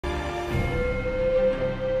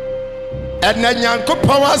And then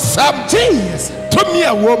Yankopon Sam Jesus to me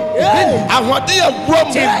a woman. I want a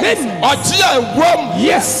woman or dear woman.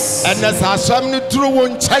 Yes. And as I saw me through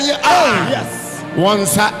one China. Yes.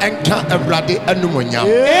 Once I enter a brady and Numunya.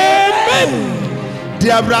 Amen.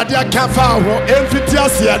 Dear brady, I can't find one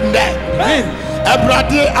emphasis and that. A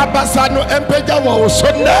brady Abasano Empeja was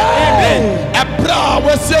Sunday. Amen. A bra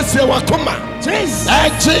was yes, Wakuma. Jesus.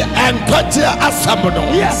 And Katia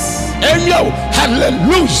Asamono. Yes. And yo,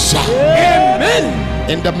 hallelujah. Amen.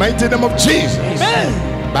 In the mighty name of Jesus.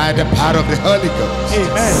 Amen. By the power of the Holy Ghost.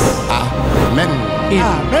 Amen. Amen.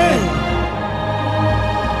 Amen.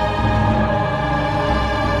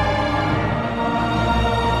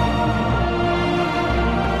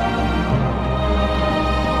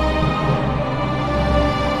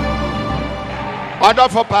 Order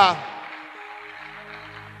for power.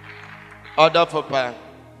 Order for power.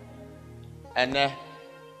 And then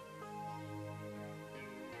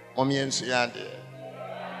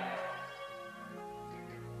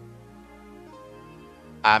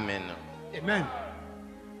Amen. Amen.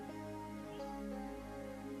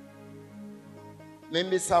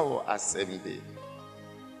 Maybe so assembly.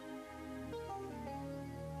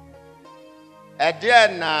 A dear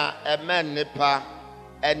na a man nipa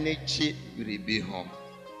any cheap be home.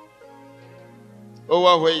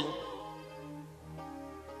 Overway.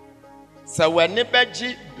 So when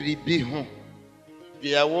Nibaji be home.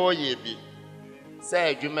 Dear war ye be.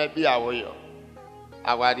 Say you may be our yo.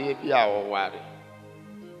 Our dear be our worry.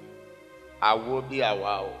 I will be our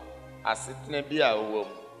wow. I sit in be our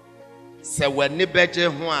woman. Say when Nibaji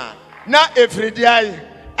one. Not every day.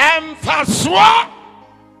 And fast what?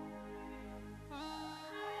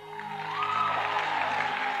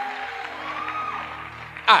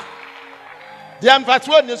 Ah. The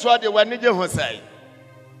emphasis is what they were needing to say.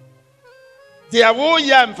 Dear war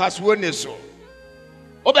yam fast one is so.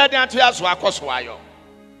 Obedient to us, Wakoswayo.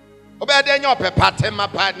 Obedient your pepatema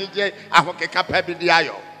panije, Ahoka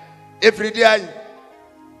pebidiayo. Every day,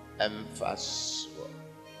 emphasis.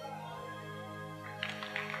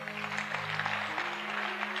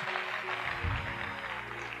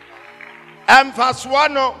 Emphasis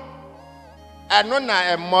one, and no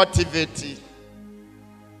na motivated,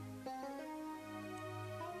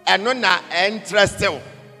 and no na interested,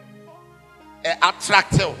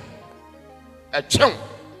 attractive, a chunk.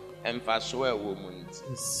 Emphasis a woman.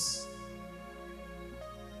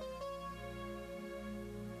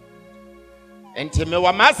 And to me,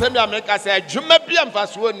 what Master America said, you may be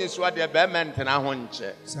emphasis one is what the bearment and a hunch.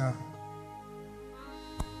 Sir.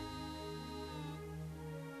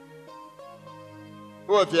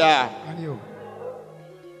 What ya?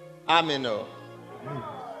 Amino.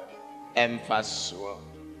 Emphasis.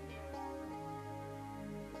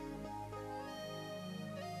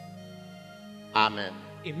 Amen.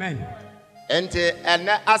 Amen. Ente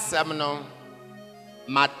ene asemno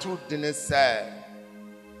matu dine say,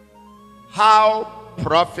 how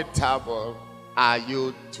profitable are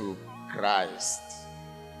you to Christ?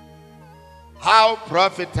 How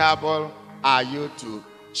profitable are you to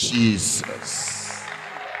Jesus?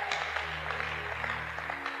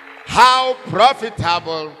 How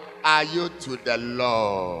profitable are you to the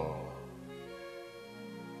Lord?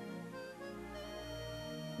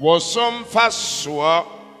 Was some fast swore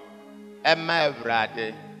a my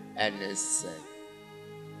brother and his son.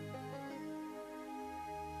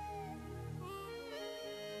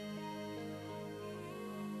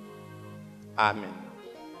 Amen.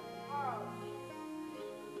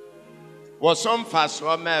 Was some fast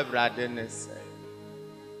swore my brother and his son.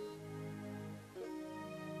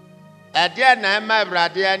 A dear name, my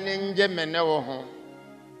brother and Injimene home.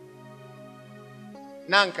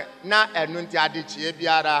 Nanka na enunti adichie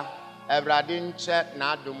biara ebrade nche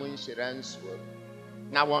na adom insurance wo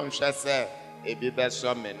na wonhwe se ebi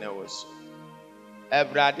beso mene wo so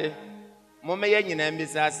ebrade momeye nyina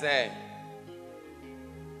mbisa se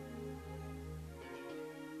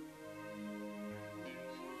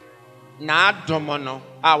na adom no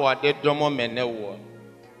awode dom mene wo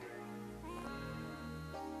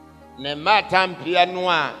ne matampia no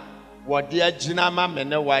a wode agina ma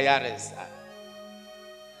mene wa yaresa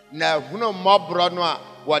na huno mobro no a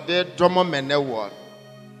wode domo mene wo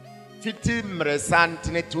 50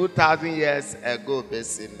 mresantine 2000 years ago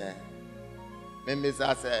besine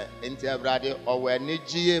memisa se enti abrade owani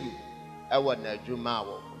giem ewo na adwuma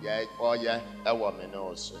wo ye oye ewo mene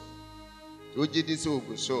oso ojidi se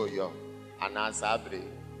oguso yo anasa abre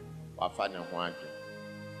wafa ne ho adwo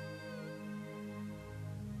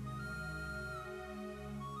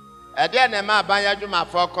ede na ma ban ya adwuma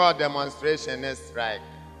for call demonstration and strike.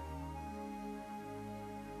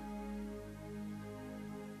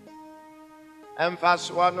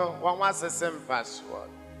 Emphasua no, one was a semphasua.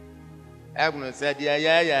 Agnes said,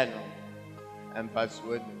 yeah, no.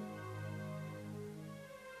 Emphasua.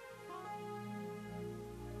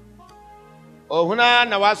 Oh, Huna,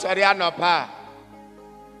 no, was Ariano Pa.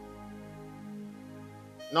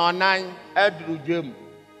 No, 9, Edru Jim.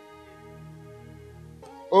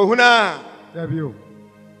 Oh, Huna, Debut.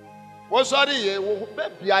 Oh, sorry,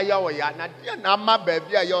 baby, I owe ya, Nama,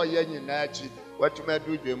 baby, I owe ya, in Nachi. What you may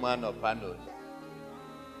do, Jim, or Panos.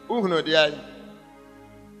 Oh, no, dear.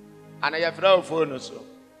 And I have no phone so.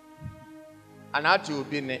 And I to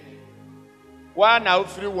be ne. One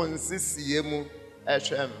out 3 1 6 yemu, a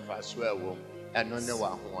sham for swear womb, and only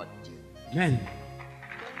one what. Amen.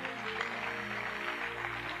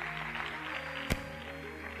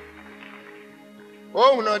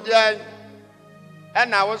 Oh, no, dear.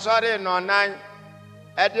 And I was sorry, no 9.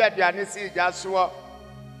 At the Janisi Jasua.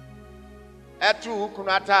 At 2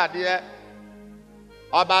 Kunata, dear.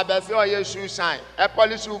 Or Babasi or your shoe sign. A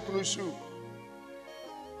police shoe.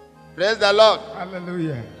 Praise the Lord.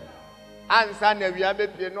 Hallelujah. And Sunday we have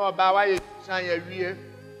a no about why you shine a real.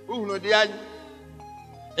 Who know the end?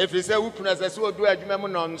 If you say who can as well do a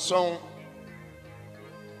human on song.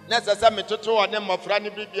 Necessary to two of them of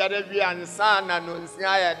Franny Bibi and Son and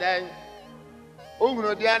Nuncia then. Who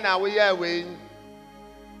know the end? We are weighing.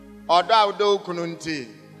 Or thou do Kununti.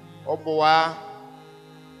 O boa.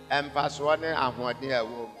 And pass one and what dear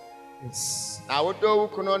womb. Yes. Now, what do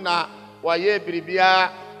Kunona? Why ye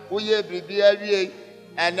bribia? Who ye bribia?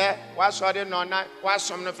 And then, what's sorry, no, not what's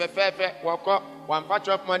some of a fair walk up 1 patch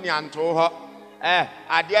of money and told her.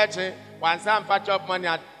 I dare say, 1 some patch of money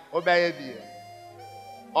at obey.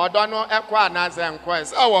 Or don't know a quanas and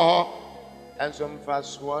quest. Oh, and some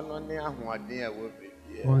fast one on the what dear will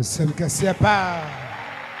be. On some Cassiapa.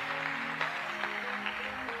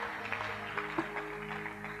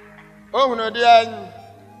 Oh, no, dear.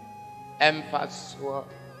 Emphasis.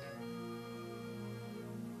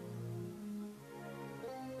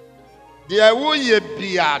 Dear, who ye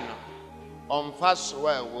piano on fast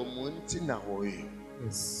well, woman, way.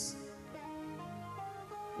 Yes.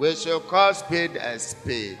 We shall call spade a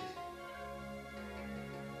spade.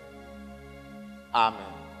 Amen.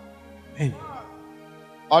 Amen.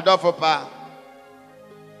 Order for pa.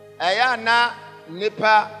 Ayana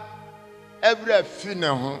nipa every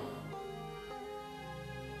funeral.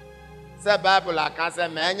 Say Bible I can say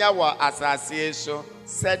menya wa association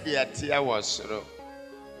said the tear was through.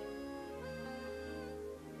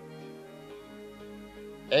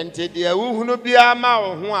 Enti de ehunu bia ma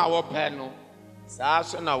ho a wo pe no saa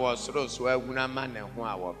so na wo soro so ahuna ma ne ho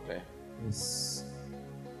a wo pe. Yes.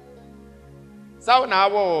 Saw na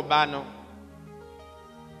wo ba no.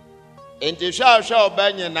 Enti hwa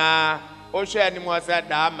oba nyina o hwa anim o se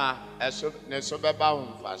da ma eso ne so be ba ho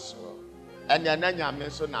mfa so. Enya na nyame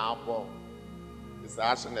so na abo.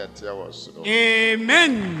 Saa so na tie wo soro.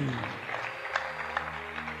 Amen.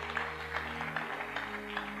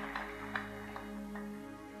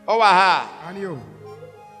 Owa ha. Anio.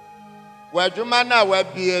 Wadwuma na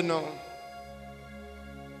wabie no.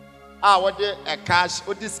 A wode a cash,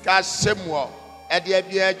 o discuss shemwo, e de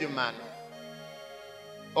abia adwuma no.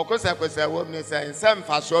 Okosa kwesa wo me say nsem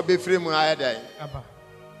fa so be free mu ayadan. Aba.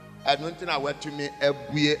 Anu ntina watumi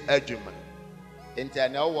abue adwuma.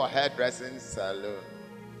 Enti na wo hairdressing salon.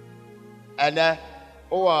 Ana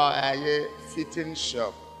wo aye fitting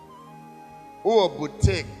shop. Wo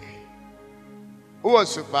boutique. Who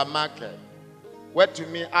supermarket? What to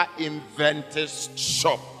me are invented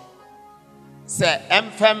shop. Say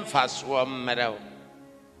emfem fast one medal.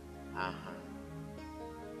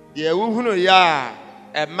 The Uhuno ya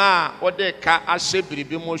a ma what they ca ashe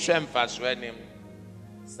bribi motion fast when him.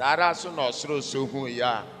 Sarah son or so who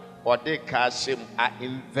ya or they cash him are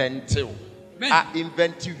inventive. Are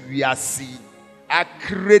inventive we are see. Are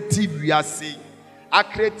creative we are see. Are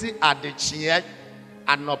creative at the chair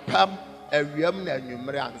and no pam. Ewiam na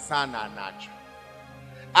nwumre ansa na anacho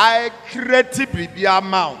I creatively be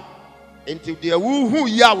amount into the who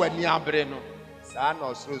ya wani abre no sa na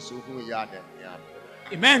osoro so hu ya na ni abre.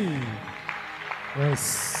 Amen.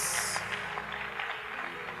 Yes.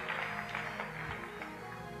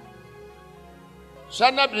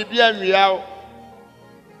 Shana bibi anwia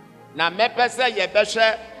na mepese ye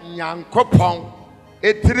behwe nyankopon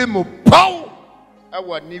etiri mu pon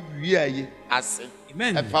ewo ni wi ayi ase.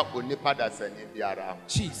 Amen. Efa onipa da sani biara.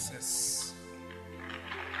 Jesus.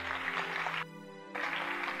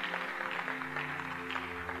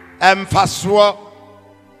 Emfaso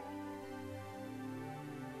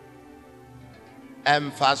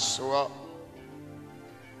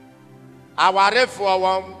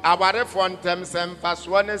awarefo ntem se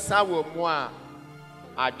emfaso ne sa wo mu a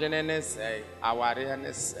adwene ne sɛe aware ne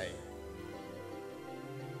sɛe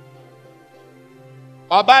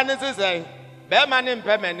ɔbaa ne sɛ bɛrima ne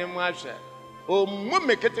mpɛ m'anim ahwɛ ɔmmu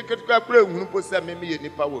me ketekete kora ehunu po sɛ me yɛ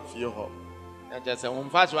nipa wɔ fie hɔ ɛkyɛ sɛ wo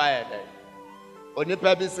mfa so ayɛ dɛ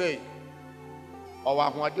onipa bi sɛ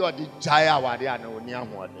ɔwɔ ahoɔden ɔde gyae aware a na ɔni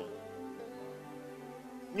ahoɔden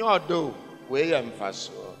nyɛ ɔdɔ wei yɛ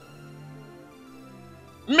mfasoɔ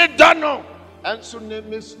meda no ɛnso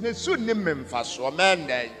ne su ne me mfasoɔ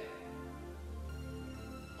mɛndɛn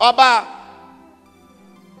ɔba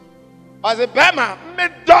ɔsɛ bɛrima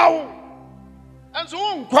medɔw ɛnso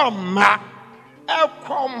wonkɔ mma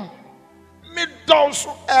ɛkɔm medɔw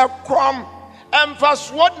so ɛkɔm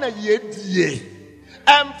ɛmfasoɔ na yɛdie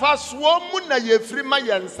ɛmfasoɔ mu na yɛfiri ma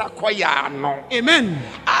yɛn nsa kɔyɛ ano Amen.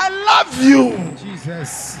 I love you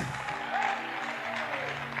Jesus.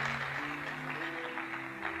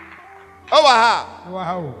 over ha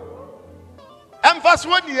Wow.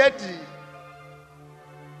 ɛmfasoɔ ne yɛdi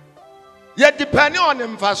depending on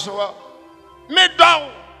ɛmfasoɔ medɔw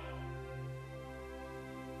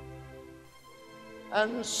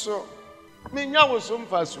ɛnso menya wo so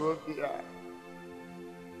mfasoɔ biara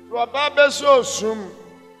ɔbaa bɛsɛ osum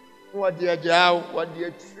wɔde agyaa wɔde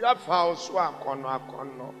atua fa wo so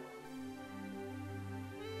akɔnnɔ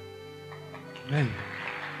Amen.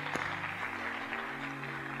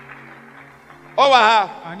 ɔwɔ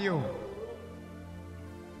ha Anio.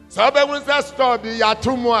 sɛ wobɛhu sɛ store bi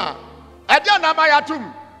yɛatom a ɛdeɛ nama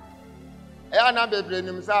yɛatom ɛyɛ na bebree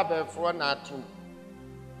nim sɛ abɛɛfoɔ na atom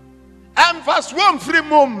ɛmfasoɔ mfiri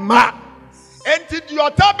mu mma enti deɛ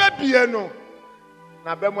ɔta bɛbie no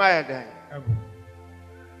na bɛmu ayɛ dɛn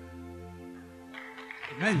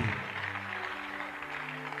Amen.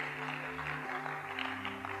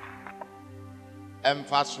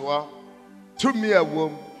 ɛmfasoɔ tumi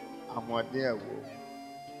ɛwom ahoɔden ɛwom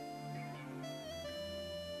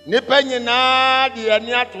nnipa nyinaa de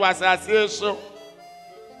yɛni ato asase so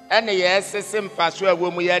ɛne yɛsese mfasoɔ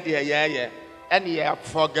ɛwom yɛdeɛ yɛyɛ ɛne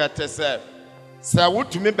yɛfɔgɛte sɛ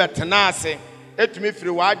wotumi bɛtena ase ɛtumi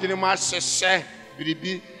firi w'adwene mu ahyehyɛ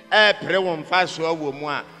biribi ɛɛpere wo mfasoɔ wɔ mu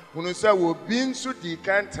a hunu sɛ obi nso di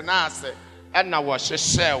kan tena ase ɛna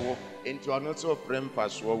wɔhyehyɛ wo enti ɔno nso pere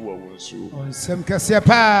mfasoɔ wɔ wo nso Onsɛm kɛseɛ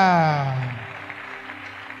paa.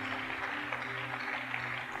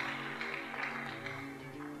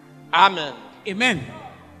 amen Amen.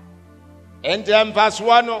 enti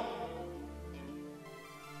mfasoɔ no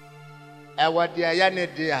ɛwɔ deɛ ɛyɛ ne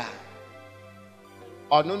de a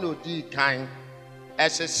ɔno na odi kan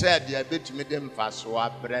ɛhyehyɛ deɛ ɛbɛtumi de mfasoɔ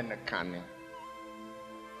abrɛ ne kane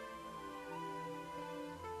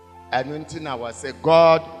ɛno nti na wɔsɛ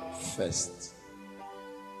God first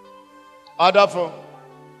ɔdɔfo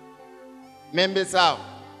membisa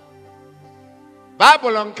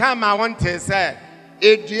Bible nka ma wonte sɛ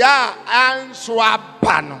edua anso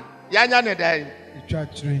aba no yanya ne dɛn Etwa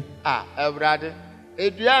kyerɛ. Awurade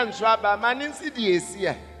edua nso aba ma ne nsi de esi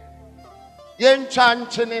a yɛntwa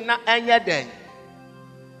nkyene na ɛnyɛ dɛn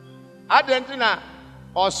adɛnti na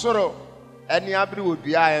ɔsoro ɛni abere wɔ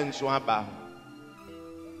dua a nso aba ho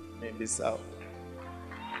membisa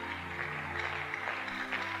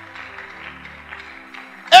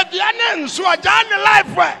edua ne nso agya ne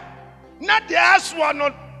life wɛ na deɛ asoɔ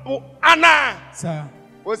no ana Sir.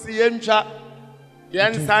 osi yɛntwa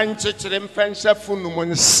yɛnsa nkyekyere mfɛnhyɛ funum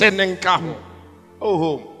nse ne nka ho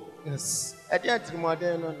oho Yes. ɛdeɛ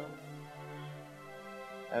tirimɔden no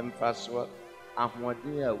ɛmfasoɔ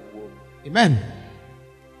ahoɔden a ɛwɔ mu Amen.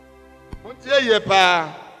 wontie yie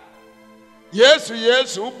paa yesu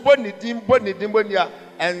bɔ ne din bɔ ne a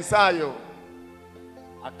ɛnsa ayɛ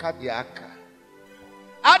aka deɛ aka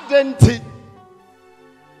adɛnti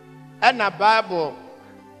ɛna Bible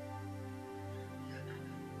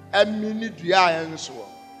ɛmini dua a ɛnsoɔ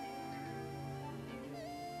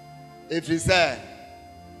ɛfiri sɛ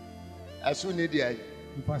ɛso ne deɛ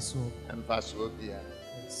mfasoɔ biara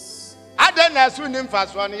Yes. adɛn na ɛso ne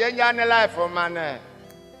mfasoɔ no yɛnya ne life ma no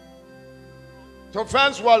to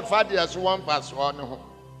friends world fa deɛ so wɔ mfasoɔ no ho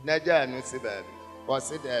na agya no si baabi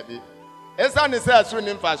ɔse daabi ɛsiane sɛ ɛso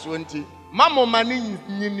ne mfasoɔ nti ma moma ne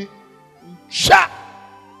nyini hwa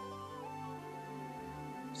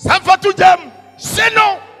sɛ mfato gyam se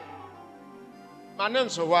no ma ne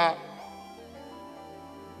nso hɔ a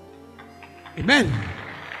Amen.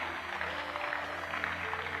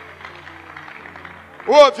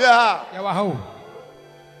 wɔ fie ha Yawa ho.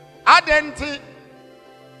 adɛnti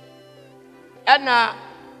ɛna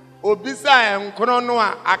obisa nkrono no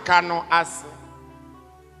a aka no ase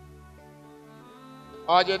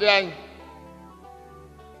ɔgye dɛn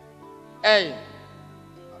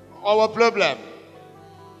ɔwɔ problem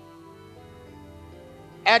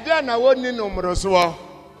Ede na woni numro so.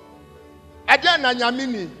 Ede na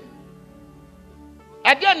nyamini.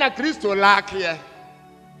 Ede na Kristo lakie.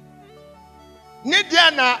 Ni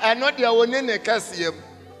dia na eno dia woni ne kasiem.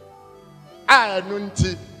 A enu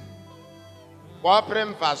nti. Wo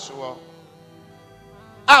prem faso.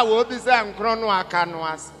 A wo bi se nkro no aka no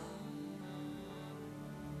ase.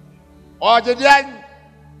 Oje dia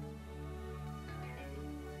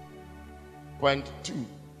point 2.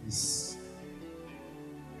 Yes.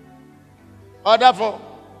 Therefore,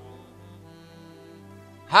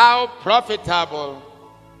 how profitable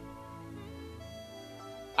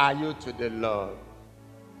are you to the Lord?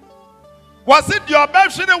 Was it your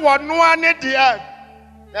best one no one dear?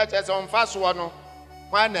 That is on fast one.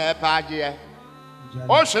 When a party,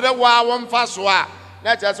 oh, should I one fast one?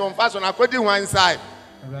 That is on fast one. I could do one side.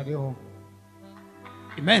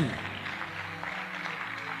 Amen.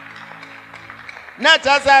 Not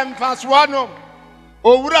as I'm fast one. Oh,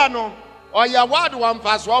 Urano. Or your word one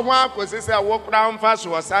fast one, because it's a walk down fast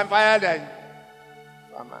or some fire then.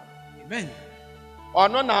 Amen. Or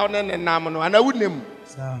no, now, and Namano, and I wouldn't him.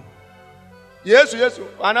 Sir. Yes,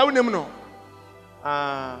 and I wouldn't know.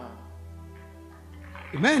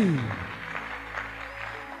 Amen.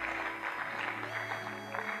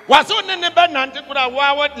 Was on the banana to put a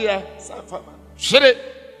wow, dear. Should it?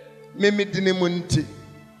 Mimi Dinimunti.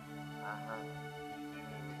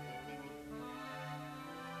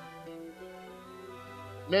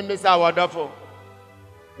 Members are wonderful.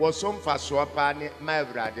 Was some fast swapani, my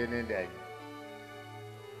brother in day.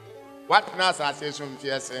 What Nasa says from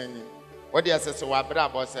Fias any? What the assessor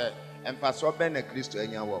Wabra said, and fast swap a Christo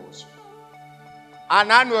in your walls.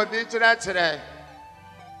 And I know be today.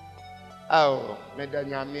 Oh,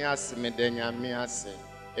 Medanya Mias.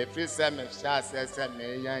 If you say me, shall say,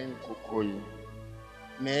 may ya in Kukui.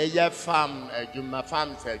 May ya farm a Juma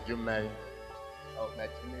farm said you may. Oh,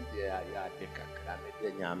 Matindia, ya deka.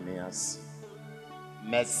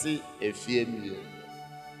 Merci if you me.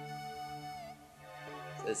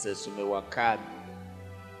 Says to me, Wakad.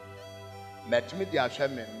 Met me the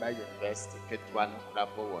Ashaman by university, get one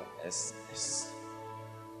double SS.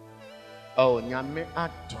 Oh, Yami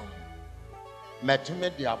Atom. Met me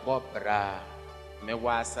the above bra. Me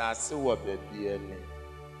was a sewer baby.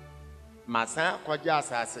 Massa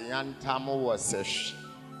Quajas as a young Tamo was sesh.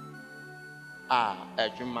 A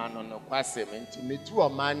Juman on a quasim into me to a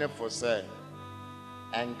minor for say,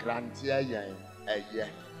 and grantia yan a ye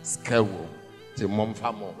skewo to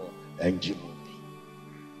Momfamo and Jim.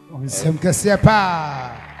 Some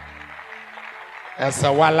Casapa As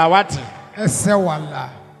a walla what? as a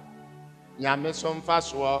walla. Yameson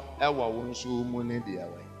fast war, a woman so moon the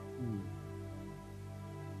away.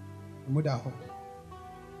 Mudaho.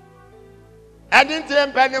 I didn't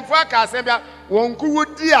tell Penny Forecast about one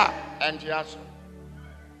good dear and yes.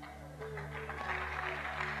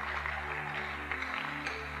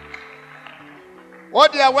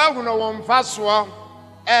 What they are well no one fast war,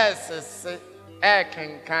 as a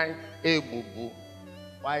can a boo.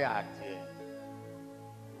 Why are they?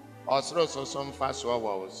 Also, some fast war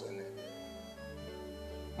was in it.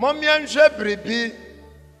 Mommy and Shebribi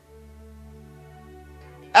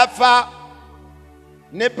Efa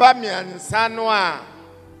Nepamian Sanwa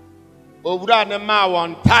Obra Nema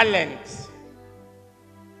one talent.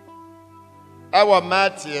 Our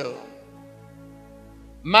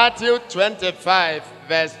Matthew 25,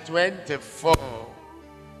 verse 24.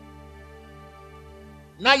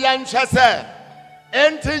 Na yansha se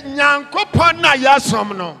enti Nyankopon na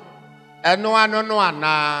yasom no eno ano no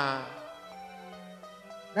ana.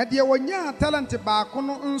 Na de wonya talent ba ko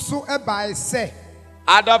no nso e bai se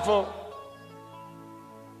Adafo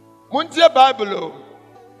Muntie Bible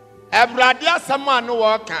Ebrade asem anu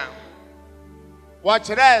wo kan wo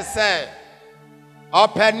kire se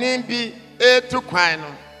opanin bi etu kwan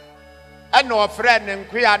no ena ofre ne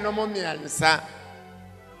nkoya no mo miansa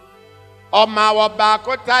Oma wa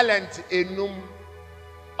baako talent enum.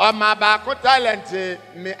 Oma baako talent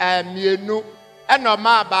mienu. Ena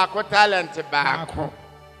oma baako talent baako.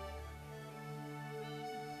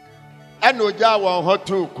 Ena oja won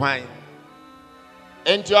hotu kwan.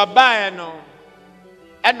 Enti obae no.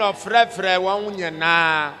 Ena ofrefre won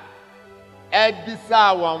nyina.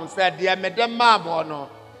 Ebisa won se de mede maabo no.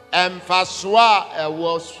 Emfasoa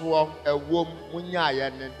ewo so ewom munya ye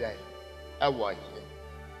ne dai. Ewo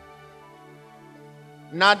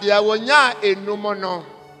na dia wonya enum no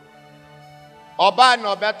oba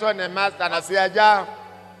na obeto ne master na se aja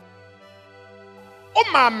o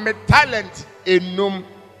ma me talent enum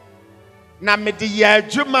na me de ya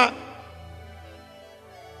adwuma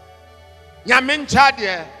nya me ncha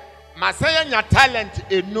de ma se nya talent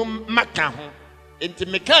enum maka ho Inti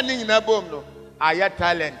mechanic na bom no. Aya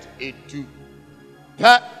talent etu.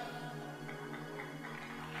 Pa.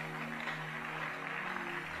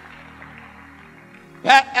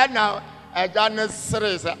 And now a Janus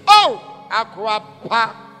says, oh, aqua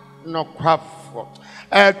pa no quaffo.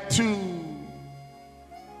 Two.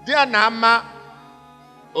 Dear Nama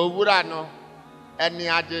Owurano and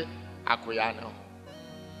Niade Akuyano.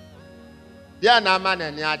 Dear Naman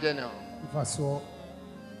and Niadeno. Faso.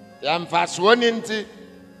 Yam fast one inti.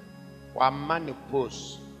 One money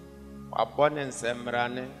post. Wa bonin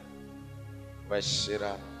sembrane.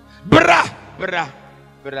 Washira. Bra.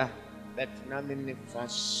 That namini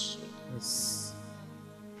fast. Yes.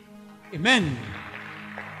 Amen.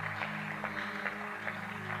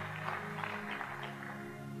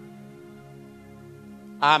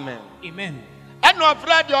 Amen. Amen. And no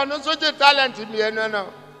afraid you are not such a talent in me,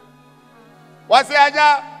 no. What's the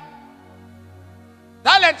idea?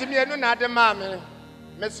 Talent in me, no, not the mammy.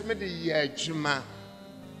 Miss me the Juma.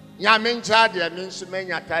 Yamin child, I mean, so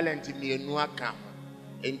many talent in me, no account.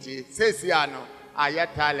 And he says, Yano, I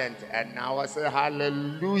have talent, and now I say,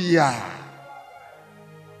 hallelujah.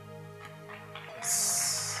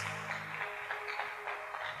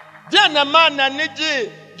 Diana man and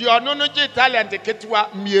Niji. You are no talent,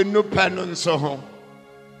 Ketua, me no penon so home.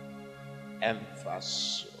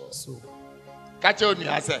 Emphasis. Catch on,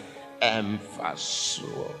 I said, emphasis.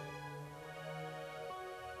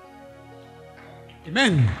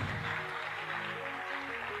 Amen.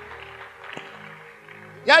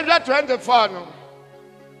 Yadra 24.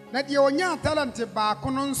 Na de onya talent ba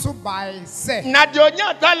kono nso by say. Na de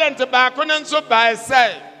onya talent ba kono nso by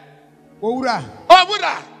say. Owura.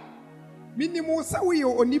 Minimu sa wo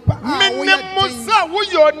onipa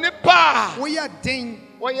wo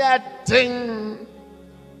ya den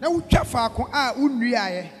na utwa faako a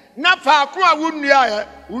unnuaye na faako a unnuaye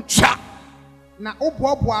utwa na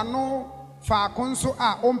oboaboa no faako nso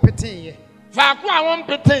a ompeteye faako a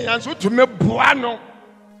ompeteye nso tume boa no.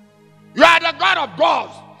 You are the God of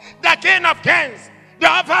gods, the King of kings, the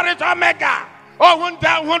Alpha and Omega. Oh,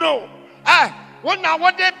 when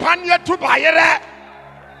what they pan ye to buy it.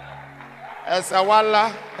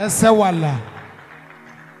 Esawala.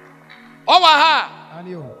 Over her.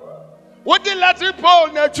 What did Latin Paul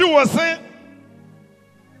that you were saying?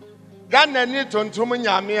 Ghana need to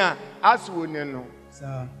Yamia as we know.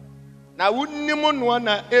 Now, wouldn't you want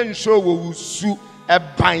to show will sue a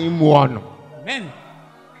buying one? Amen.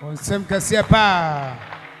 On some Cassiapa.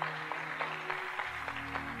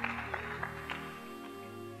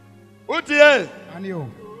 What is?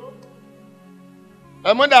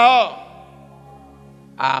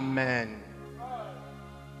 Amen.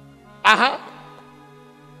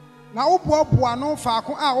 Na oboaboa no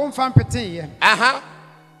faako a omfa mpeteye.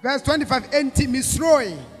 Verse 25 enti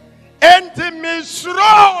misroi.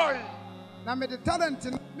 Na me the talent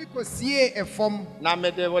no me kosie efom. Na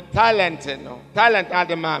me the talent no. Talent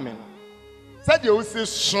ade mame no. Said you say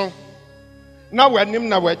so. Na wanim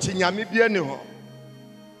na wachi nyame bia ni ho.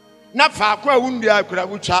 Na faako a wundua akura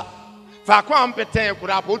wutwa. Faako a mpeteye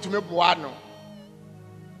kura bo tumi boa no.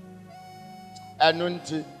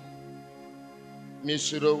 Anunti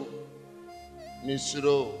misro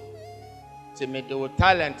to me the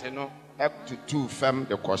talent no up to 2 fam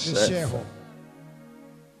the course.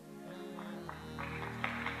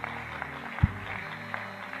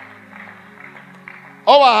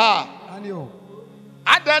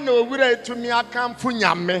 I don't know where to me I come for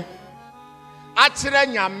nyame. Achire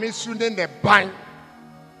nyame su ne ne ban.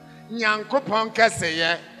 Nyankopon kese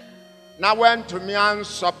ye. Na when to me and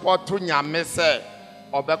support to nyame say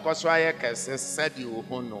obekọso aye kese said you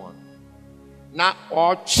hono. Na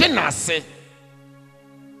ochinase.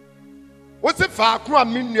 What's the faako a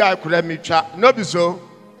minnu akura mitwa no bi so.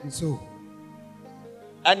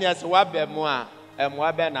 And yes wa be mu a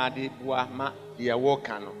emwa be na ade bua ma ye wo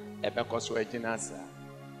kan no ebekọso agina sa.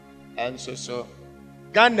 Enso so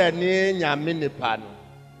Ghana ni nyame nipa no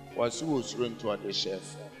was wo suro nto ode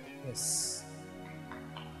chef. Yes.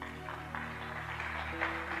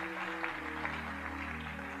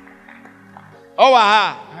 Oh,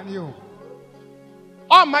 and you.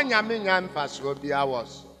 Oh, my yamin fast will be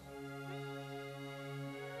ours.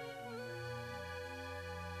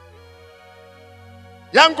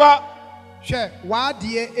 Yanko, share, why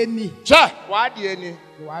dear any? Sure, why dear any?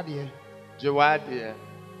 Why dear? Jawadi.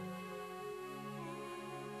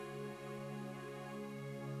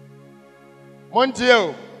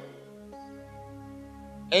 Montio.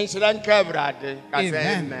 Ancient Cabrade,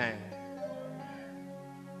 amen.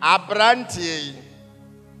 Abranti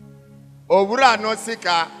Owura no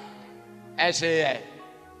sika Eshe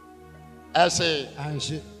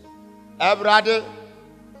Everybody.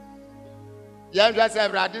 Young dress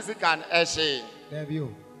everybody can eshe. There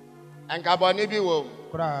you. And Caboni be wo.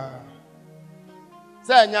 Kra.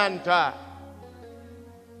 Say Nyanta.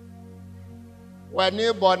 When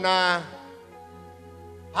you bona,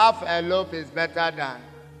 half a loaf is better than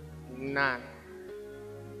none.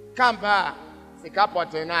 Kampa, sika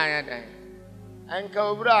potena yede. Enka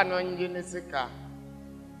obra no njini sika.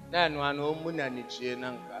 Then one omuna ni chie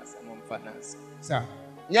nanka sa momfanasa. Sir.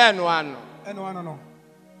 Nya no ano. No.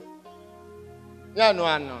 Nya no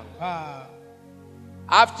ano. Ah.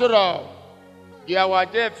 After all, there were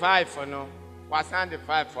day 5 no, was on the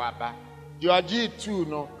 5 for Abba. Your G2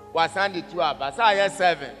 no, was on the 2 Abba. So I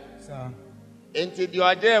 7. Sir. Into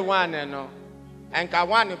the day 1 no, and ka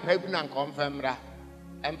 1 pen and confirm ra.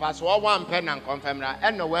 And pass 1 pen and confirm ra.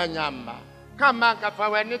 And no way nyamba. Come back if I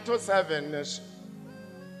went to 7.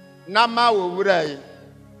 Nama will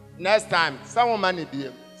next time, some money be.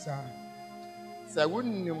 Sir. So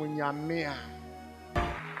wouldn't you nyamia?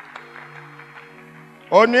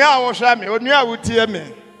 Onia wo hwa me, onia wo tie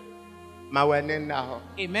me. Ma wani na ho.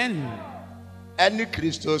 Amen. Any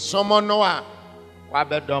Christo somo no a wa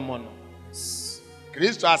bedom no.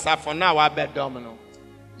 Christo asafo na wa bedom no.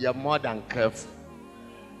 You're more than careful.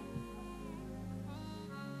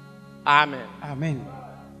 Amen. Amen.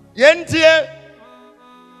 Yentie.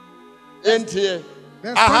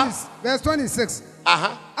 Verse 26.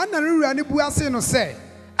 Anna nura ni buase no say.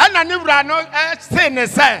 Anna nura no say ne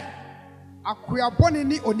say. Akoya boni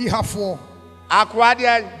ni onihafo. Akwa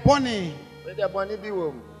de Boni. We de boni bi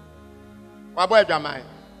wo mu. Wa boy dwaman.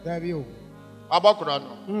 There you. Wa bokro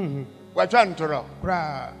no. Wa twa ntoro.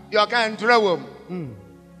 Kra. Yo kan ntoro wo mu.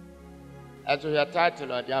 Eto your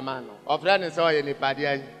title or the man. Of friend is all ni pade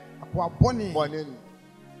an. Akwa boni. Boni.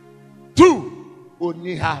 2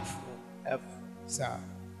 only half. F. Sir.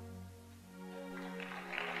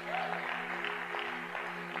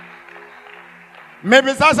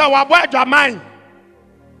 Maybe sasa wa boy dwaman.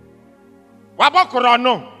 Wa bokro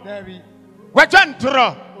no. There we. Wa twa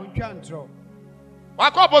ntoro. Ontwa ntoro.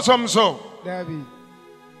 Wa ko bosom so. There we.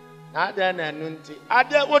 Ade na nunti.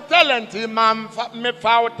 Ade wo talent me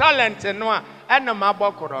fa wo talent no a ena ma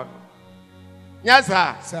bokro. Yes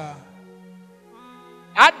sir. Sir.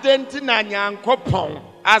 Ade nti na Nyankopon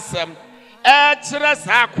asem kire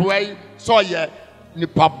sa akwai so ye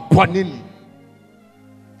nipa bonini.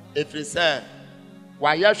 If you say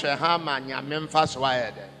wa yehwe ha ma nyame mfa so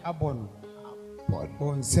ayede. Abon.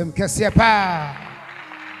 Bon sem kese pa.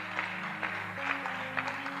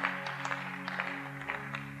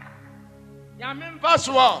 Nyame mfa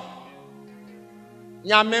so.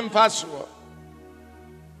 Nyame mfa so.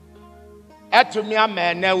 Etumi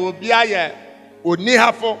amene obi aye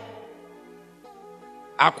onihafo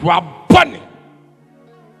akwa boni.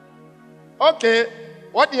 Okay,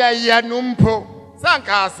 what the aye numpo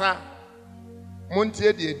sankasa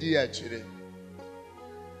muntie de edi akire.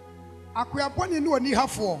 Akoya boni ni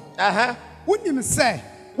onihafo. Wonim say.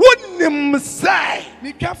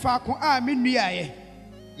 Me twa faako a me nuaye.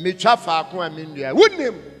 Me twa faako a me nuaye.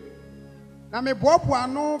 Wonim. Na me boaboa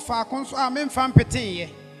no faako so a me mfa mpeteye.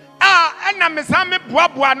 Ena me sa me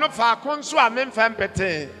boaboa no faako nso a me mfa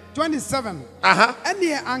mpeteye. 27.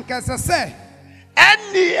 Ene ankasa say.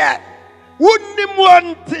 Ene wonim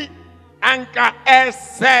wonti anka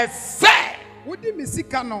esese. Wodi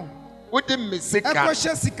misika no. Wodi misika.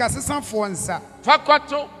 Ekoshe sika sesanfo nsa.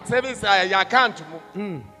 Fakoto service ya account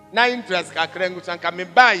mu. Na interest ka krengu sanka me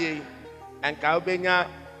baye anka obenya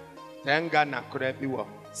tenga na kura bi wo.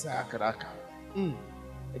 Sakraka.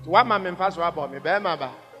 It wa ma me mfa so abo me be ma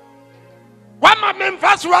ba. Wa ma me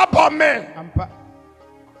mfa so abo me. Ampa.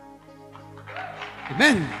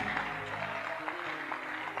 Amen.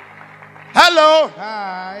 Hello.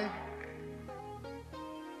 Hi.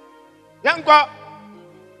 Yanko.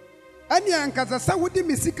 Ani ankasa sa wodi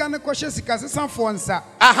misika ne koshe sika sesanfo nsa.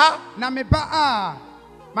 Na me ba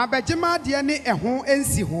ma bejima de ne eho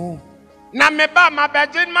ensi ho. Na me ba ma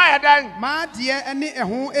bejima yadan. Ma de ne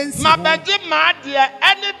eho ensi ho. Ma bejima de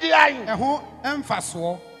ene de ayin. Eho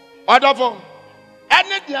emfaso. Odofo.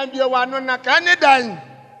 Ene de an de wa no na ka ne dan.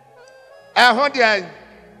 Eho de ayin.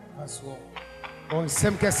 Faso. On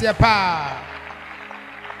sem kese pa.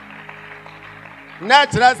 Na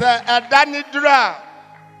trasa edani dura.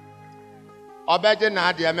 Obeje na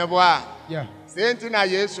ade meboa. Yeah. Senti na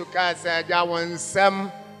Yesu ka se ja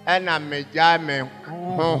wonsem ena meja me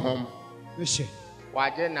honhom. Mishe.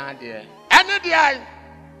 Waje na ade. Ene de ai.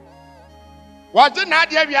 Waje na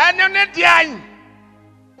ade wi ene ne de ai.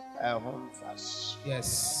 Home fast.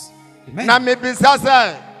 Yes. Amen. Na me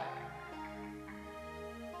bisasa.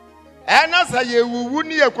 Ena sa ye wuwu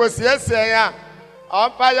ni ekosiese ya.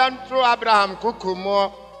 Ompayan through Abraham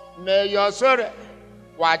Kukumo, may your sorry.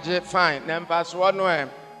 Waje fine, Nempas one.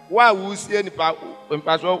 Why we see any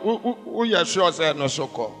pastor who you sure say no so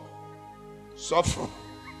called. Suffer.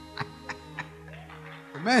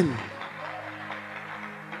 Amen.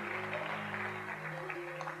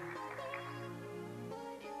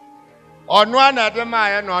 On one at the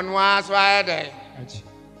man on one side.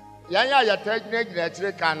 Yaya, you take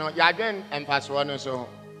the cano, Yagan and Paswano so.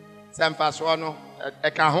 Sam Paswano,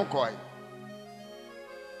 a Kahokoi.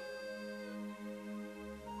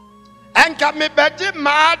 And can me better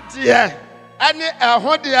mad, dear. Any a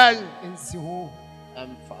hodian In Siho.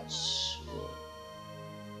 emphasis.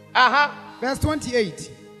 Verse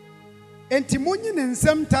 28. Entimunyin in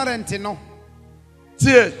some tarantino.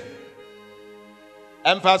 Dear.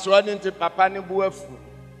 Emphasis one into Papa Nibuafu.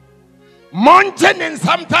 Mountain in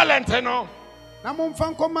some talent, no. Namon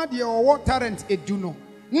fan commadia or what tarrant eduno.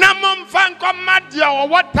 Namon fan commadia or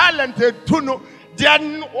what talent tuno.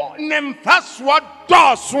 Then name first what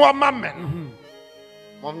does swamamen.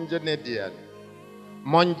 Monjene dear.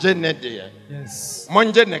 Monjene dear. Yes.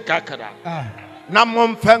 Monjene kakara.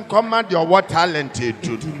 Namon fan commadia or what talent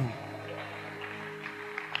tuno.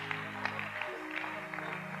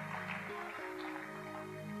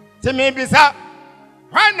 To me, bisa.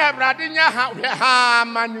 Why never did you have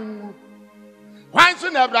manu? Why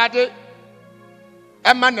soon never did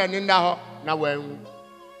a man in the now when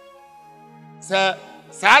Sir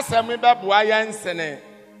Sassamy Babuayan Sene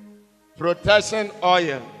protection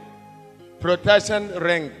oil, protection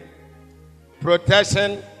ring,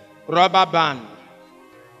 protection rubber band.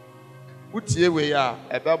 What year we are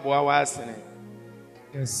a Babuawa Sene?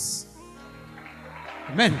 Yes.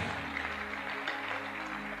 Amen.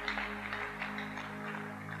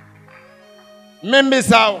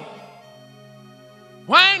 Membisao.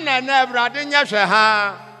 Why never did you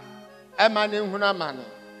have a man in Hunaman?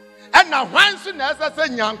 And now once soon as I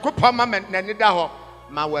say young Kupama Nanidaho,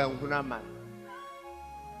 Mawa Hunaman.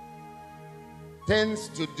 Things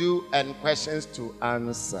to do and questions to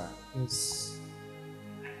answer. Yes.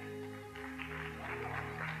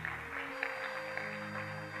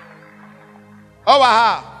 Oh,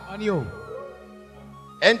 aha. On you.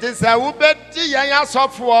 And this I will bet Yaya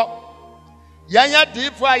software. Yanya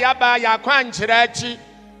deep for Yaba Yakwan Chirachi.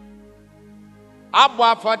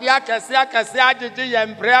 Abwa for the Akasia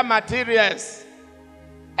and prayer materials.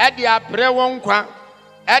 Edia Prewonkwa,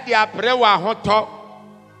 Edia Prewa Hoto.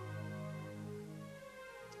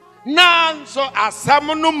 Nan so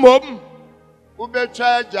asamunu mom ube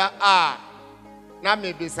charger na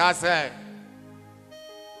maybe sase.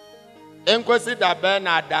 Enkosi da ben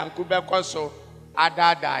adam kube koso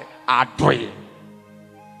adadai adoye.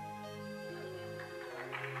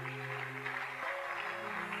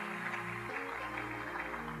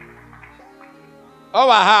 Oh,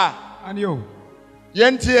 aha. And you.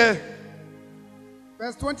 Yentie.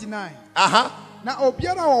 Verse 29. Na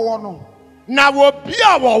obiara wono. Na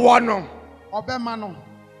wobia wono. Obemano.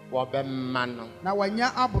 Wobemano. Na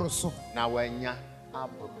wanya abroso. Na wanya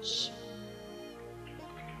abroso.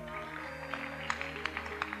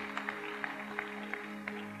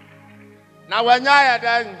 Na wanya ya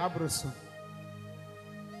dan abroso.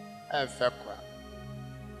 Efekwa.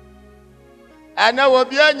 Ana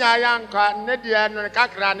wobia nya yanka ne de no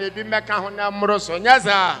kakra na ebi meka ho na mroso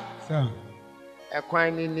nyaza. Sir.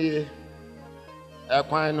 Ekwan ni nie.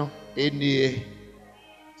 Ekwan no enie.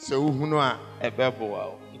 So uhunu a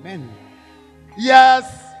ebeboa. Amen. Yes.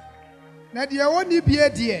 Na de woni bie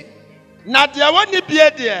de. Na de woni bie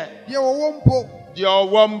de. De wo mpo. De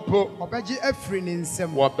wo mpo. Obeji afri ni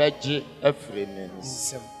nsem. Wobeji afri ni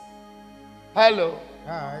nsem. Hello.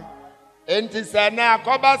 Hi. Enti sana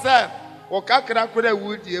akoba se o kakra kura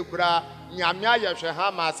wudi ekura nyame ayehwe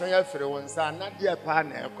ha ma asan afri wonsa na de pa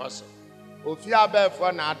na ekoso. Ofi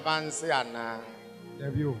abefo na advance ana.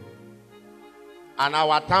 Debio. Ana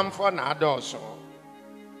watamfo na adoso.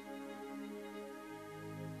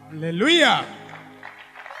 Hallelujah.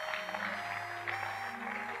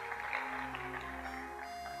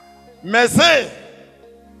 Mese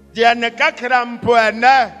de ne kakra mpo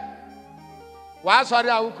ene wa sori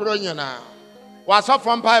awukro nyina wa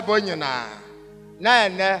sofo mpa nyina na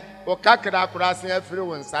ene o kakra kurase afiri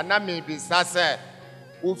wonsa na me bisa se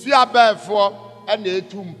ofi abefo ena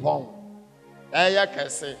etu mpon eye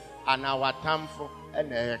kese ana watamfo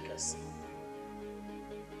ena eye kese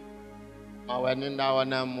awani nda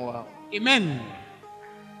wana muwa. Amen.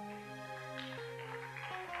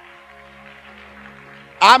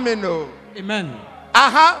 Amino. Amen.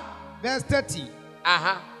 Aha. Verse 30.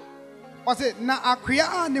 Aha. Ose na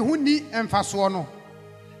akwea a ne huni emfaso no.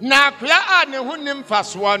 Na akwea a ne huni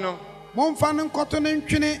mfaso no. Momfa no nkoto ne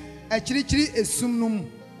ntwene akirikyiri esum no mu.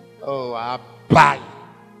 Oh, abai.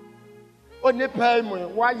 Oni pay mo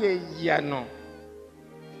wa ye no.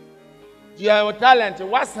 Your talent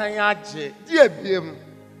wasan age. Die biem.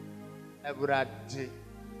 Eburade.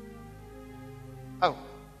 Oh.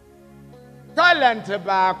 Talent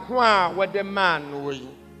ba ko a we the man we.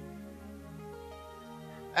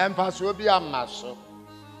 Empa so bi amaso.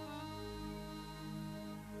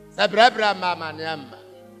 Sebrebra mama ne amma.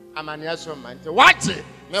 Amania so man. What?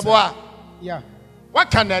 Meboa. Yeah. What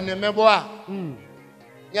can any meboa?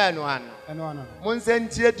 Yeah, no one. Ano.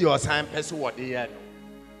 Munsentie di osan pese wo de ye no.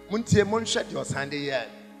 Muntie monhwe di osan de ye.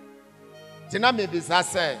 Tina me bisa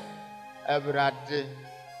se Ebrade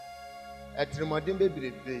etremodin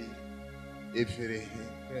bebrebe efere.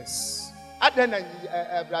 Yes. Adena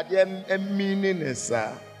Ebrade emini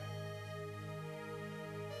nesa.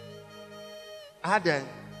 Aden.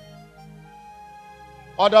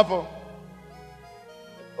 Odafo.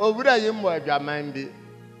 Owura yim wa adwaman bi.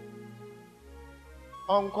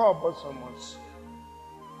 Onko bosomos.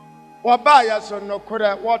 Waba ya so no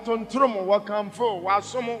kore wotontrum wakamfo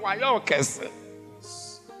wasom wa ya okese.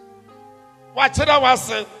 Wachira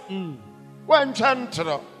wase.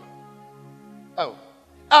 Wantwantro. Oh.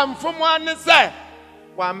 Amfomo ane se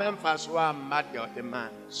wa memfa so amma de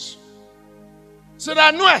demands.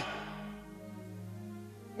 Sira no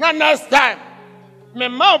na next time me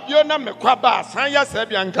ma obio na me kwaba san ya se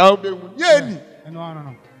bia nka obewu. Yeni.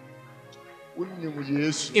 No.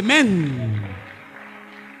 Yes. Amen.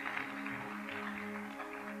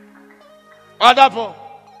 Wonderful.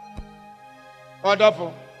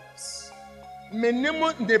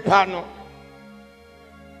 Minimum de pano.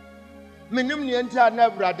 Minimum ni enti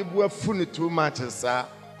anabra de bu afu ne too much sa.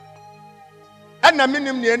 Ana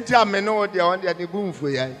minimum ni enti amene wo de on de bu mfu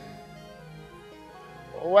yan.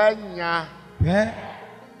 Wanya.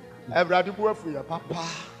 Ebra de bu afu ya papa.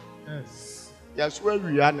 Yes. Yes, where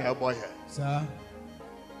we are now, boy. Sir.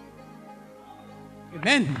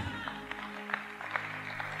 Amen.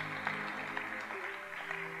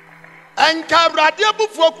 And Cabradia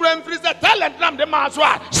before Grand Prix, the talent nam the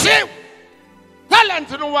Maswa. See, talent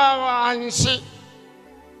no one and see.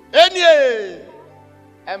 Any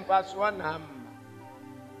and pass one.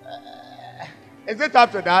 Is it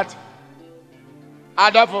after that?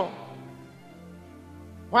 Adafo.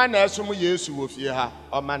 When I assume yes, you will fear her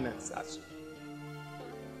or manners.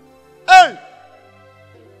 Hey!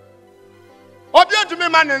 Obi to me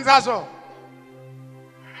man in Zazo.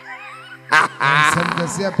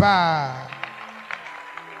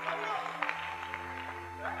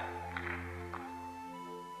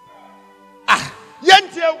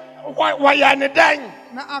 Yenti why an dang?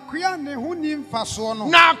 Na akoya ne ho nim faso no.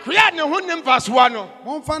 Na akoya ne ho nim faso no.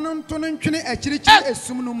 Momfa no nto no ntwene akirikyiri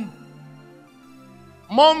esum no mu.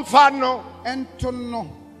 Momfa no ento no.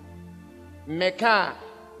 Meka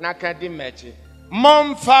na kadi mechi.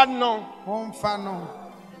 Momfa no.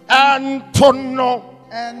 Ento no.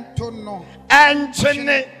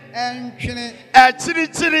 Enchene.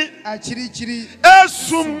 Achirichiri.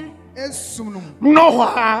 Esum no. No.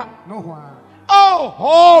 Oh,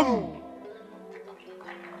 home.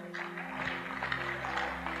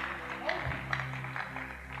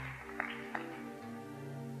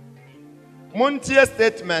 Montier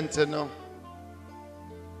statement no.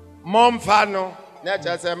 Momfa no. Na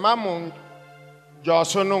just say mamun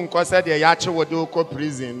Joshua no nko said the yache wode ko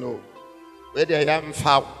prison no. We dey yam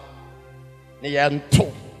fa. Ne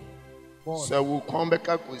yanto. So we come back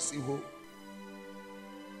ko si ho.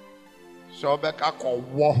 So back ko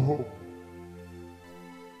wo ho.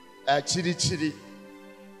 Achirichiri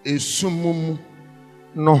esumumu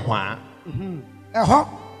no hwa. Eho.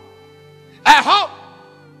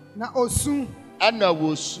 Na osun ana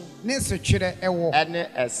wosu ne sechere ewo. Ene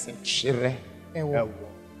esechere ewo.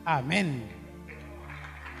 Amen.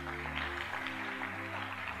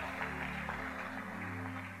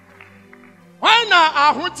 Why na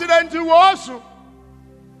ahutire nti wosu?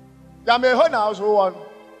 Ya me ho na so won.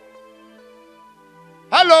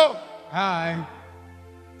 Hello. Hi.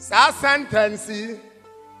 Sa sentence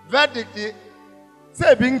verdict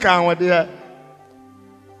say bi nkan wo de.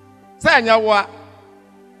 Say nya wo a.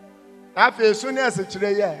 Na fe so ne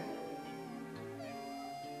esechere ye.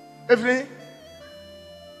 Every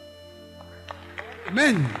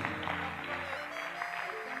Amen.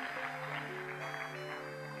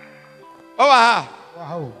 Oh,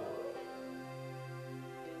 wow.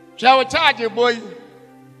 Shall we charge boy?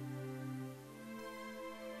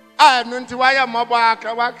 I don't know why I'm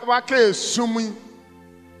about sumi.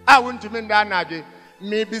 I want to mean that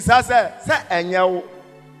maybe say and you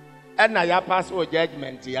and I pass or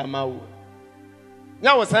judgment, Yamau.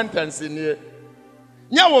 nya wo sentence nie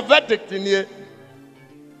nya wo verdict nie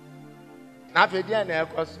na fe dia na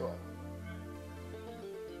ekoso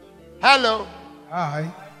hello Hi.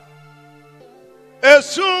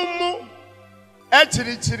 Esumu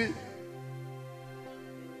echirichiri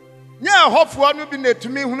nya hofo no bi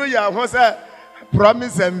netumi hunu ya ho se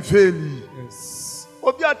promise and fail. Yes.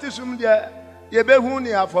 Obi atisum de ye behu ni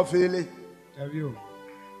afofele. Have you?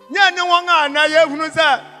 Nya ni won ana ye hunu se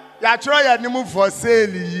ya chiro ya nim for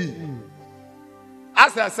sale yi.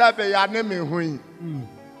 Asasa be ya ne me hu yi.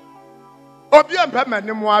 Obi ampa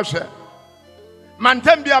manim ahwe.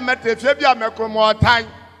 Mantem bia metefie bia mekromo otan.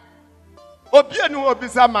 Obi enu obi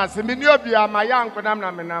sa mase mi ni obi amaya nkonam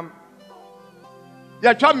na menam.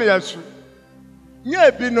 Ya twa me yasu. Nya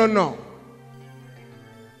ebi no.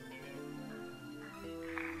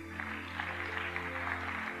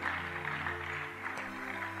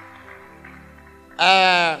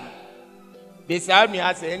 Bisa mi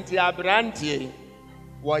ase enti abrantie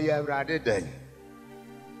wo ye awrade den.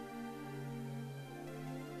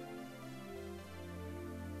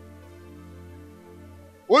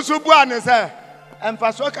 Usubu ane se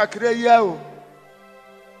emfaso kakra yi o.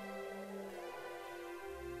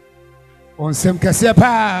 Onsem kase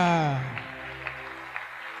pa.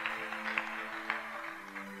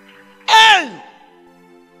 Hey!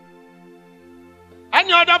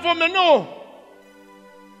 Any other for me no.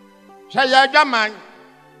 Shaya jaman.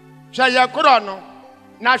 Shaya krono.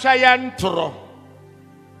 Na shaya ntro.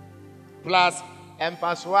 Plus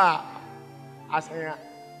emfaso asenya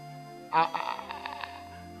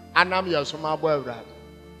anam yasoma bo awrad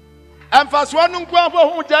emfaso no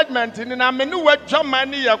nko hu judgment ni na me ni wadwaman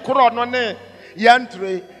ni ye kro no ne ye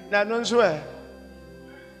ntre na no nso e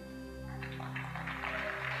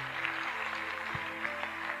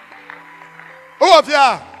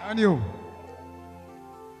ofia Anio.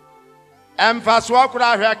 emfaso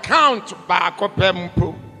akura hwe count ba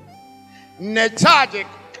kopempo ne charge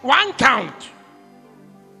one count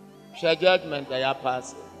share judgment ya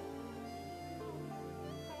pass.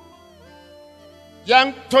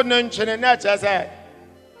 Young Tonan Chenenach said,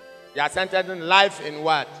 you are sentencing life in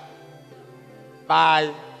what?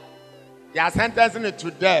 By you are sentencing it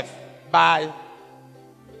to death by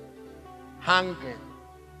hanging.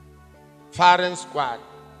 Firing squad.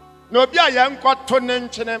 No be a young got Tonan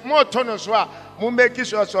Chenen, more tonoswa, who make it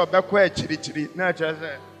so backway chiri. Not just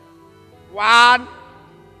 1,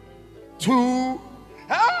 2,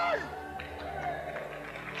 hey!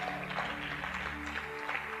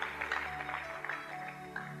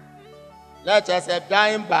 Let us say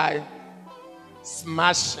dying by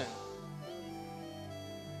smashing.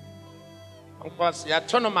 Of course, you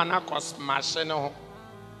turn on man smashing.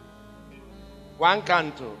 One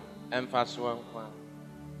canto and fast one.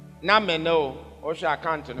 Now me know, or shall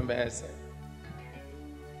count to the best.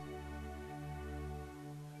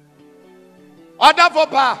 Order for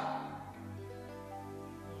pa.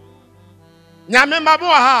 Nyame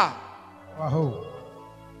mabuha. Wow.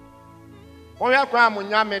 Oya kwa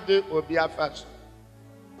munyame de obi afaso.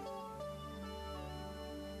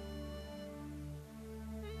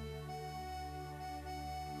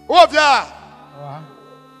 Obia.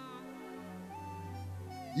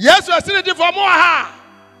 Yesu asini di for mo ha.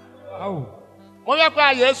 Oh. Oya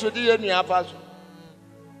kwa Yesu di enu afaso.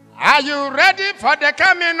 Are you ready for the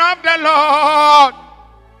coming of the Lord?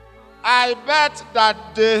 I bet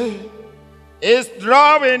that day is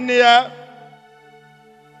drawing near.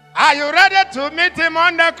 Are you ready to meet him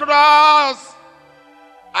on the cross?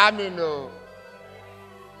 Amen.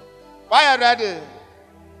 Why are you ready?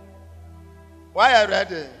 Why are you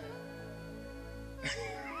ready?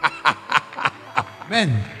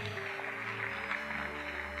 Amen.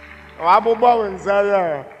 Wabubo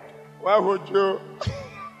Nzaya. Why would you?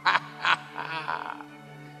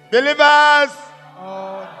 Believers.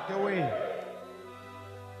 All the way.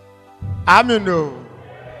 Amen.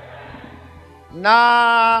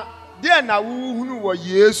 Na dia na wuhunu wo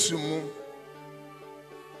Yesu mu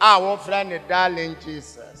a wo fra ne darling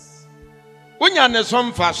Jesus unya ne so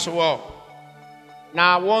mfaso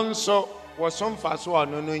na won so wo so mfaso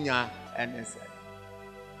no no nya enese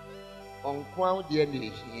onkwa wo de na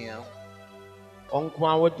ehia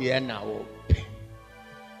onkwa wo de na wo pe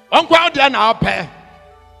onkwa wo de na wo pe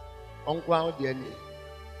onkwa wo de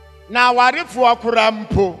na warefo akura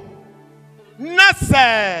mpo na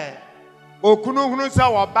se okunu hunu sa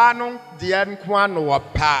woba no de nko ano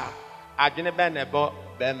wopa adwene be ne bo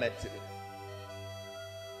be matiri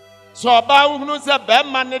so oba hunu sa be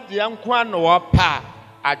ma ne de nko ano wopa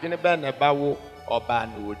adwene be ne ba wo oba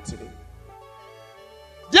no wotiri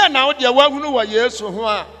de na wo de wa hunu wa Yesu ho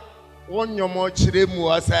a wonyomo kire mu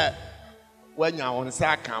o sa when you on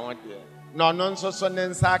sa account there. No, non so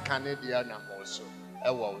nensa Canadian also.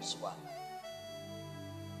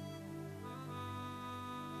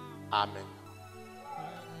 Amen.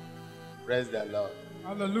 Praise the Lord.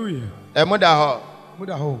 Hallelujah.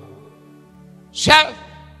 Mudaho. Chef,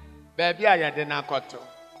 baby, I had an akoto.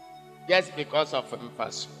 Just because of him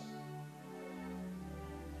first.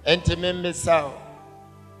 And to me, so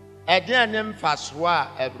I didn't name fast wa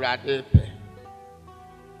a brother.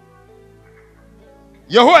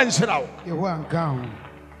 You went slow. You went down.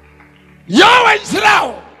 You went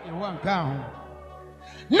slow. You went down.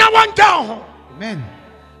 No one down. Amen.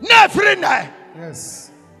 Never night.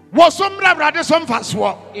 Yes. Was some brother some fast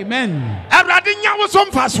walk. Amen. Everything was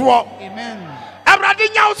some fast walk. Amen.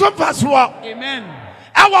 Everything was some fast walk. Amen.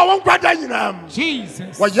 I won't brother in them.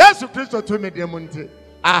 Jesus. Well, yes, Christ to me, dear Monte.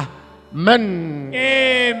 Amen.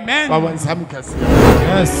 Amen.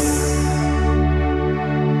 Yes.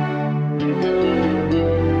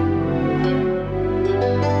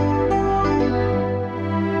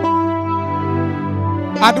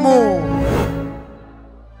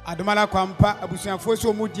 Adumala kwampa abusuafo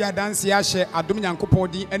so mu dia danse ya hye adum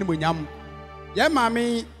nyankopon din animonyam ye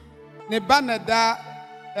maame ne ba na da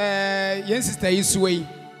yen sister yi so yi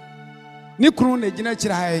ne kunu na gina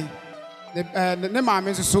kira hai ne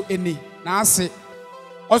maame so eni na ase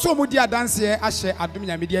oso mu dia danse ya hye adum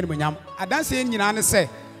nyame din animonyam adanse nyina ne se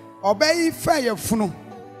obai fa ye funu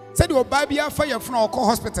se de oba bia fa ye funu okọ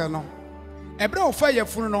hospital no ebre o fa ye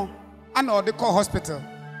funu no ana o de call hospital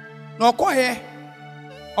no okọ he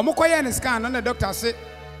omokoye ne scan na doctor say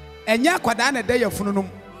enya kwada na da yafunu num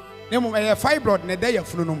ne mum fibroid na da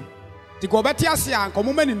yafunu num ti go beti ase an ko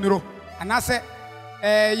mumani nuro ana se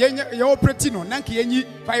ye operate no na nke yenyi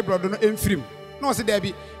fibroid no emfirim na o se da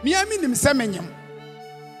bi mi ami nim se menyem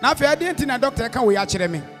na fa ade enti na doctor ka we ya kire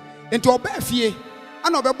me enti oba fie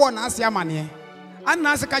ana obebo na ase amane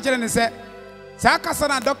ana ase ka kire ne se sa akasa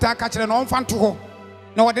na doctor ka kire no mfa nto ho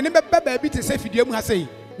na wode ne beba ba bi te se fidie mu ha sei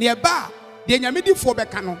ne e ba de nyame di fo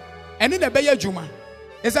beka no ene na be ya adwuma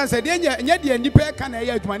esan se de nya de nipa ka na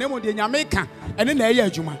ya adwuma na mo de nyame ka ene na ya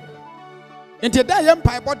adwuma enti da ye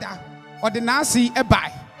mpai boda ode na asi e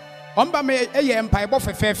bai omba me ye mpai bo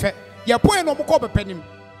fefefe ye poe no mo ko bepanim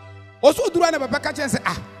oso duru na baba ka chense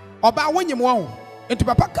oba wonyem wo enti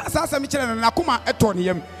papa ka sa asem kire na nakoma eto ne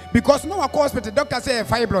yam because no wa hospital doctor say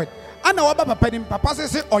fibroid ana oba bepanim papa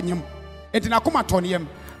say onyem enti nakoma to ne yam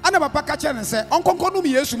ana papa ka chere se onkonkonu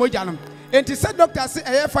mi Yesu mojanum enti se doctor se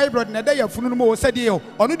eye fibroid na da yafunu no mo se de yo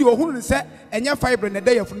onu de ohunu se enye fibroid na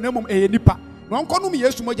da yafunu na mom eye nipa na onkonu mi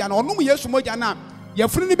Yesu mojana onu mi Yesu mojana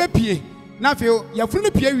yafunu ni be pie na fe yafunu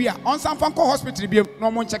ni pie wi a onsan fa nko hospital biem na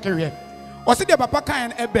mo ncheke hwe o se de papa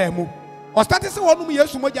kan e ba mu o start se onu mi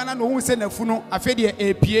Yesu mojana na ohun se na funu afi de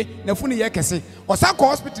e pie na funu ye kese o sa ko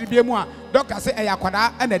hospital biem a doctor se eye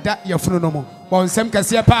akwada na da yafunu no mo bon sem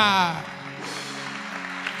kese pa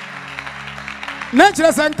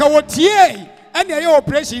Natural sanka wotie ene ye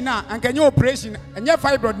operation na anka nye operation enye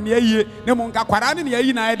fibroid ne yie ne mo nka kwara ne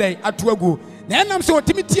yayi na edai atoagu na enam se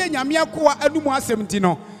otimi tie nyame akoa anumu asem ti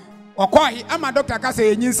no okoi ama doctor ka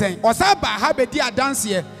se enyinsen osaba ha bedi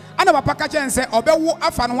adanse ana papa ka chense obewo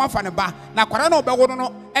afa no afa ne ba na kwara na obewo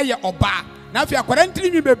no eye oba na afia kwara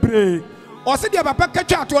ntirinwi bebre ose de papa ka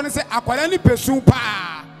twa ato ne se akwara ni pesu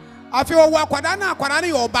pa afia wo akwara na akwara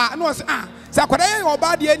ne oba na ose sakwara ye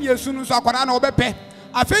oba de ani esu no so akwara na obepe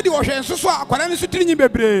afedi wo hwe nso so akwara ne so tirinyi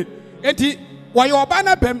bebre enti wo ye oba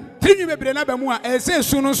na bam tirinyi bebre na bam a ese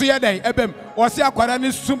esu no so ye dai ebam wo se akwara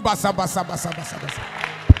ne su basa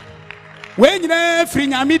we nyina firi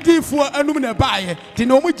nyame difuo anum na baaye ti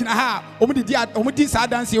na omu gina ha omu di sa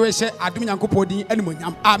danse we hye adum nyankopɔ din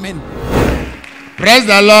animonyam amen. Praise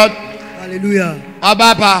the Lord. Hallelujah.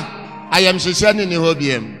 Ababa I am shishani ni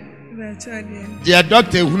hobiem. Dear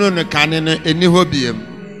doctor hunu no kane no eni hobiem.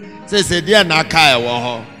 Se dia na aka e wo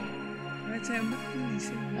ho.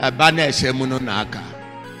 Aba na ehye mu no na aka.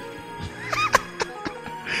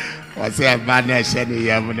 Wase aba na ehye ni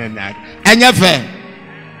yam no na aka. Enye fe.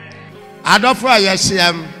 Adofo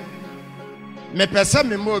ayehyeam. Me pese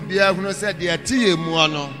me mo bia hunu se dia tie mu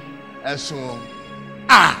ono eso.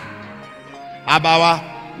 Abawa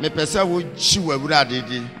me pese wo chi wawura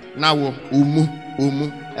dede na wo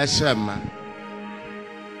omu eshema.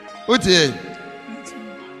 Utie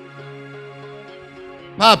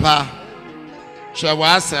Papa she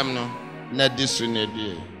wa asem no na disu na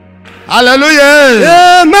die.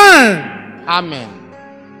 Hallelujah. Amen.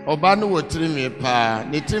 Oba no wotiri mi pa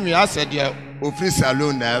ne timi asede ofri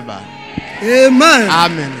salon na eba.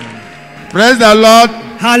 Amen. Praise the Lord.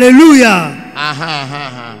 Hallelujah.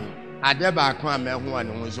 Adeba akwa me ho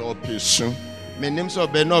ane ho so opesu menim so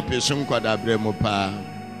be no pesun kwada bremu pa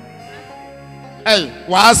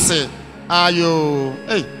wase ayo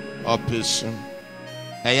opesun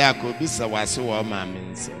eya ko bisa wase wo ma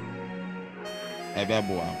mense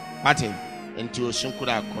ebeboa pati enti osun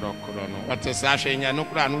kura korokoro no wate sa hwenya no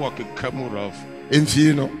kura no wokekamurof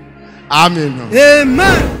emfi no amen no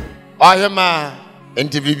Amen. ohema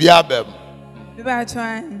enti bibia bem Bibia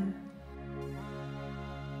twan.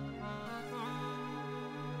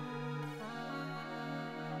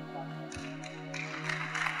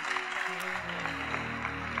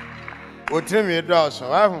 Otremi do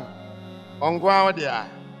so ahu ongwa wo dia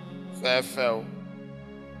fefew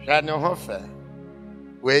hwa ne ho fe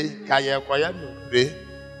we kaye koya no re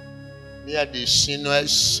ni ade shino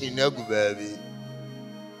ashino agubaabi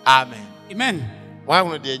amen Amen. wa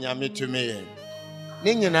hu de nyame tumi ye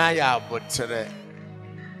ni nyina ya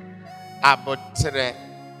abotre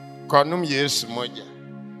konum yesu moja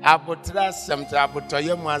abotre asem tra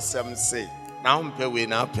abotoye mu asem se na ho mpe we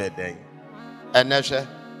na peden enehwe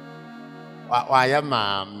wa ya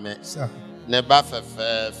maame ne ba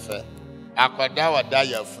fefefe akoda wada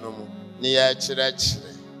yafunu mu ne ya kire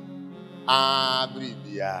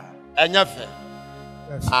bribia enyefe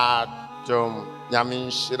adom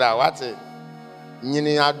nyamenshira wate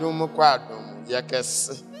nyini adom kwa adom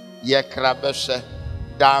yekese yekrabehwe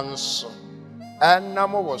danso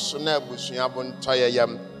enamo woso na abusua bontoye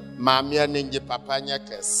yam maame nenje papa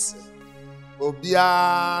nyekese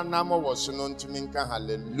obia namo woso no ntumi nka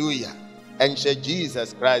hallelujah and she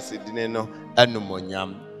Jesus Christ dineno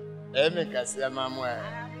anumonyam eme kase mamu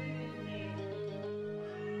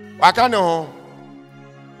wakane ho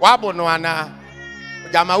wabo no ana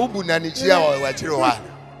jama ubu na ni chia wa chiro wa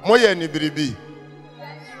moye ni biribi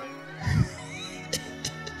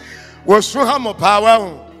wo su ha mo pawa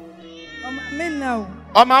ho Now.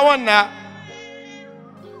 oma wona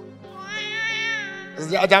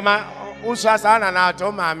jama usa sana na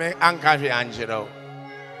to mame anka hwe anjiro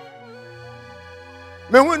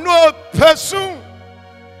me hu no person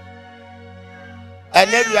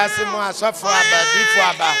enebi asemo asofo abadifo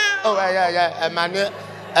aba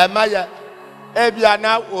emane ebia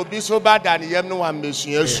na obi so badan yem no wa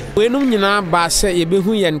mesuasu wenum nyina ba se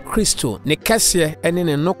yebehu yen Kristo ne kese ene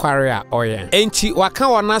ne nokware a oye enti waka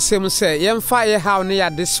wona asem se yemfa ye haw ne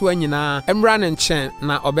yadeso nyina emra ne nchen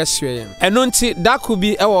na obesue yen eno nti dako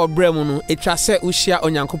bi ewo bremu no etwa se uhia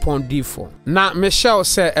onyankopon difo na mehyew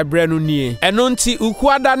se ebre no nie eno nti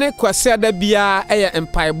ukuada ne kwase da bia eye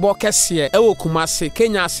empaebo kese ewo kumase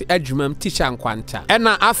Kenya ase adwumam teacher nkwanta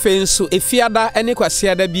ena afe nso efiada ene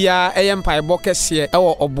kwase da bia eye empaebo kese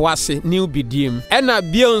ewo oboase new bidiem ena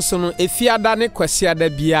bionso no efiada ne kwasiada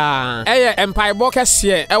bia eye empaibo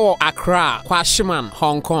kese ewo Accra Kwashiman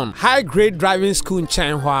Hong Kong high grade driving school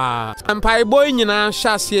nchen hwa empaibo nyina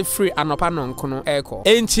hyase free anopa nonkono eko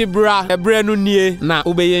enti bra ebre no nie na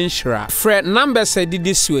ubeye nhira fred numbers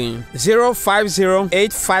didi swing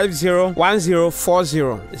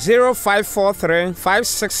 0508501040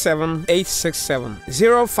 0543567867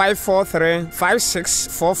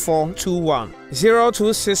 0543564421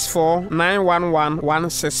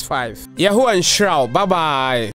 0264911165 Yahoo and Shroud. Bye bye.